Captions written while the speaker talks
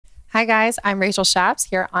Hi guys, I'm Rachel Shaps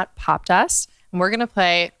here on Popdust, and we're gonna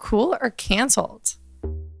play Cool or Canceled.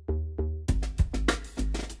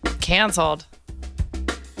 Canceled.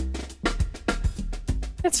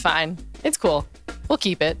 It's fine. It's cool. We'll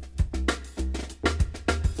keep it.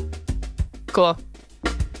 Cool. I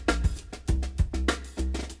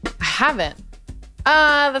haven't.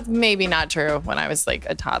 That's maybe not true when I was like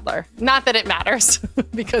a toddler. Not that it matters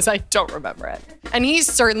because I don't remember it. And he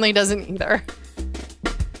certainly doesn't either.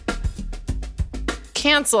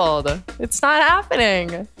 Canceled. It's not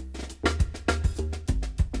happening.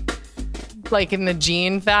 Like in the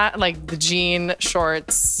jean like the jean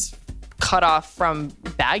shorts cut off from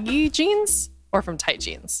baggy jeans or from tight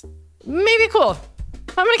jeans. Maybe cool.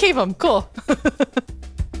 I'm gonna keep them. Cool.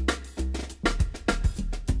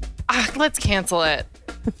 Let's cancel it.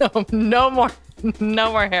 No more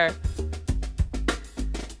hair.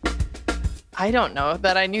 I don't know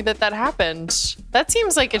that I knew that happened. That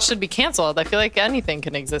seems like it should be canceled. I feel like anything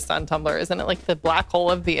can exist on Tumblr. Isn't it like the black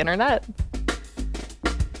hole of the internet?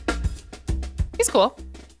 He's cool.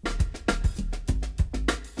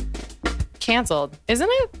 Canceled, isn't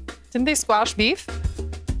it? Didn't they squash beef?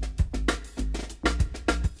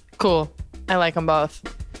 Cool. I like them both.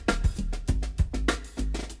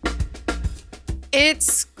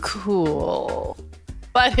 It's cool,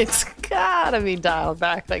 but it's gotta be dialed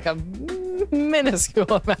back like a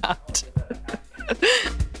minuscule amount.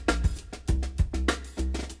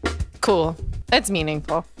 Cool. It's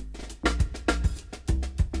meaningful.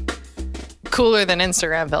 Cooler than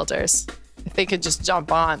Instagram filters. If they could just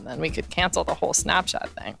jump on, then we could cancel the whole Snapchat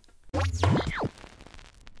thing.